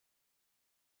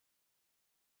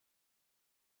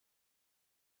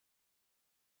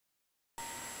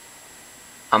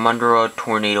I'm under a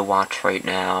tornado watch right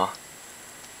now,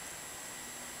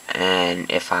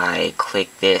 and if I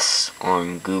click this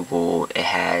on Google, it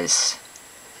has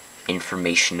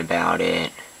information about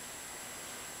it.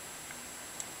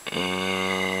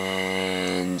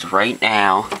 And right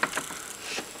now,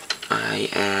 I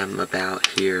am about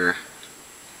here,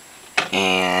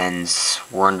 and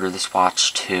we're under this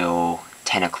watch till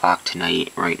 10 o'clock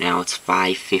tonight. Right now it's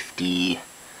 5:50,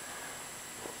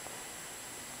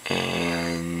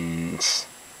 and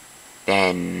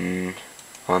then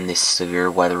on this severe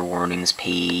weather warnings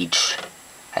page,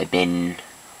 I've been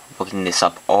looking this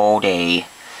up all day.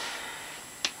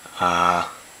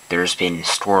 There's been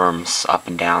storms up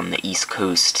and down the East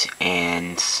Coast,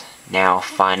 and now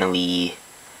finally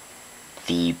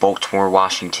the Baltimore,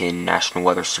 Washington National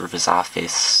Weather Service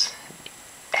office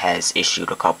has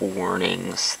issued a couple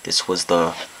warnings. This was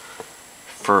the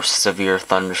first severe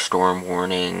thunderstorm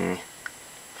warning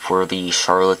for the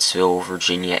Charlottesville,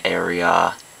 Virginia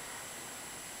area,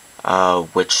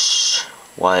 which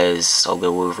was a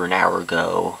little over an hour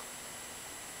ago,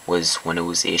 was when it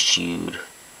was issued.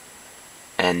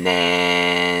 And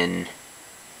then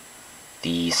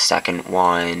the second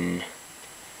one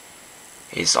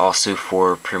is also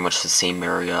for pretty much the same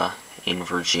area in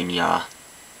Virginia.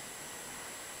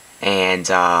 And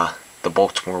the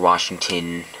Baltimore,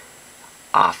 Washington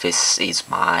office is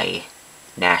my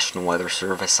National Weather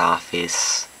Service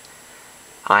office.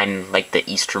 I'm like the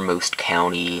easternmost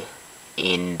county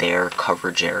in their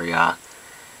coverage area.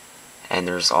 And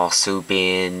there's also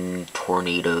been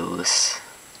tornadoes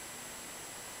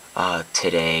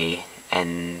today,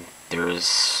 and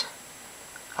there's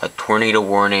a tornado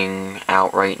warning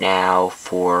out right now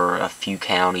for a few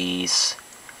counties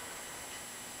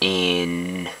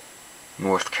in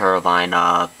North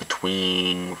Carolina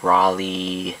between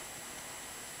Raleigh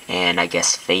and I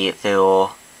guess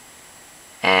Fayetteville,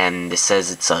 and this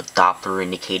says it's a Doppler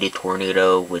indicated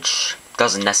tornado, which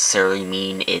doesn't necessarily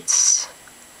mean it's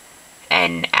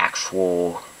an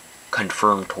actual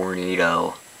confirmed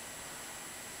tornado.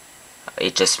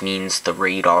 It just means the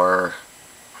radar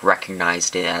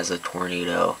recognized it as a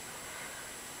tornado.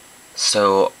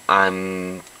 So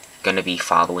I'm gonna be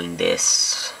following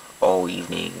this all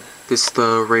evening. This is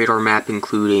the radar map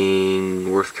including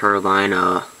North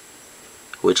Carolina,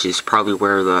 which is probably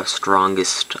where the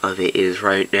strongest of it is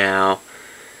right now.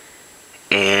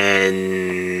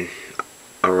 And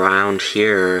around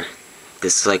here,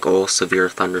 this is like all severe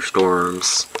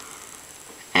thunderstorms.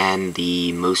 And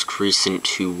the most recent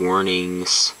two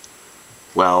warnings,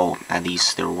 well, at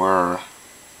least there were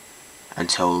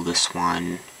until this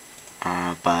one,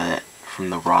 but from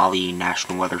the Raleigh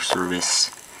National Weather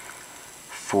Service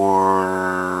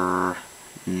for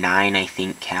 9, I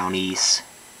think, counties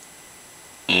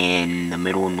in the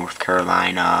middle of North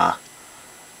Carolina,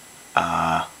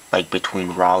 like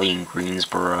between Raleigh and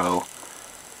Greensboro.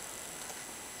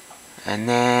 And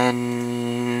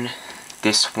then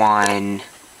this one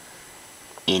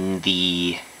in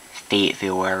the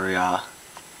Fayetteville area,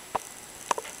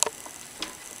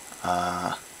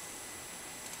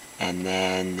 and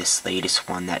then this latest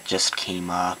one that just came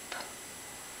up.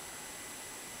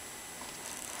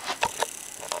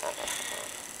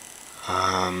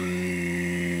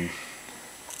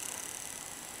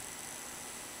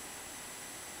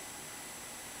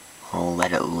 I'll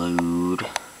let it load.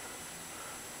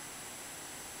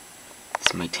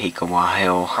 This might take a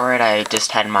while. Alright, I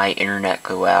just had my internet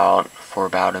go out for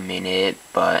about a minute,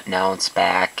 but now it's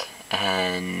back,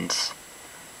 and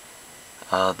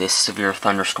this severe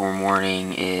thunderstorm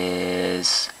warning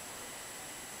is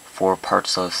for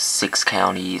parts of 6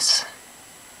 counties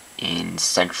in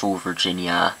central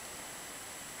Virginia.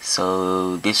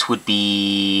 So this would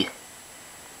be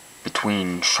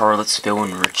between Charlottesville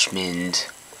and Richmond.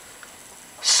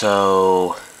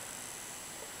 So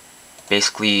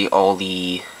basically all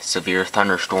the severe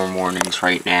thunderstorm warnings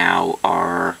right now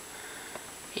are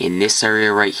in this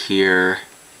area right here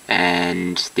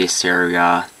and this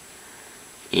area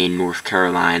in North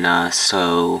Carolina.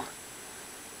 So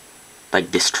like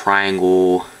this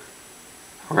triangle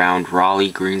around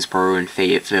Raleigh, Greensboro, and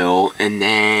Fayetteville, and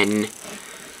then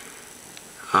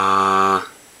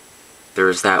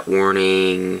there's that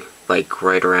warning like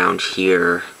right around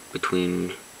here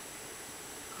between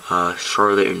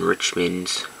Charlotte and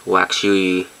Richmond. Well,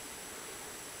 actually,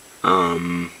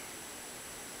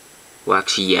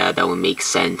 yeah, that would make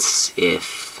sense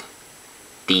if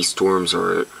these storms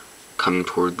are coming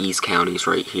toward these counties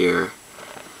right here.